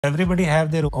Everybody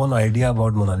have their own idea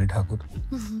about Monali Thakur.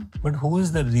 But who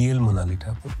is the real Monali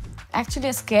Thakur? Actually,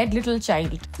 a scared little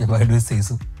child. Why do you say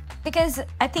so? Because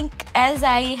I think as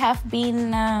I have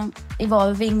been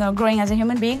evolving or growing as a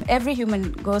human being, every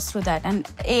human goes through that. And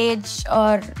age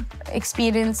or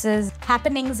experiences,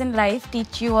 happenings in life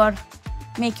teach you or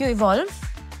make you evolve.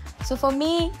 So for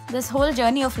me, this whole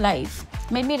journey of life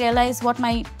made me realize what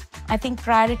my, I think,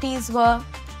 priorities were.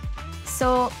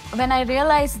 So when I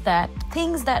realized that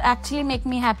things that actually make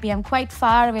me happy, I'm quite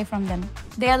far away from them.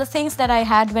 They are the things that I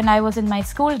had when I was in my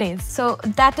school days. So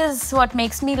that is what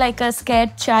makes me like a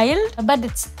scared child, but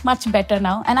it's much better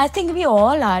now. And I think we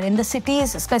all are, in the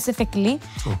cities specifically.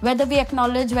 True. Whether we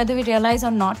acknowledge, whether we realize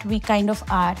or not, we kind of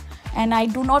are. And I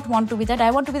do not want to be that. I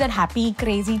want to be that happy,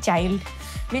 crazy child,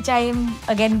 which I am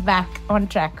again back on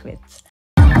track with.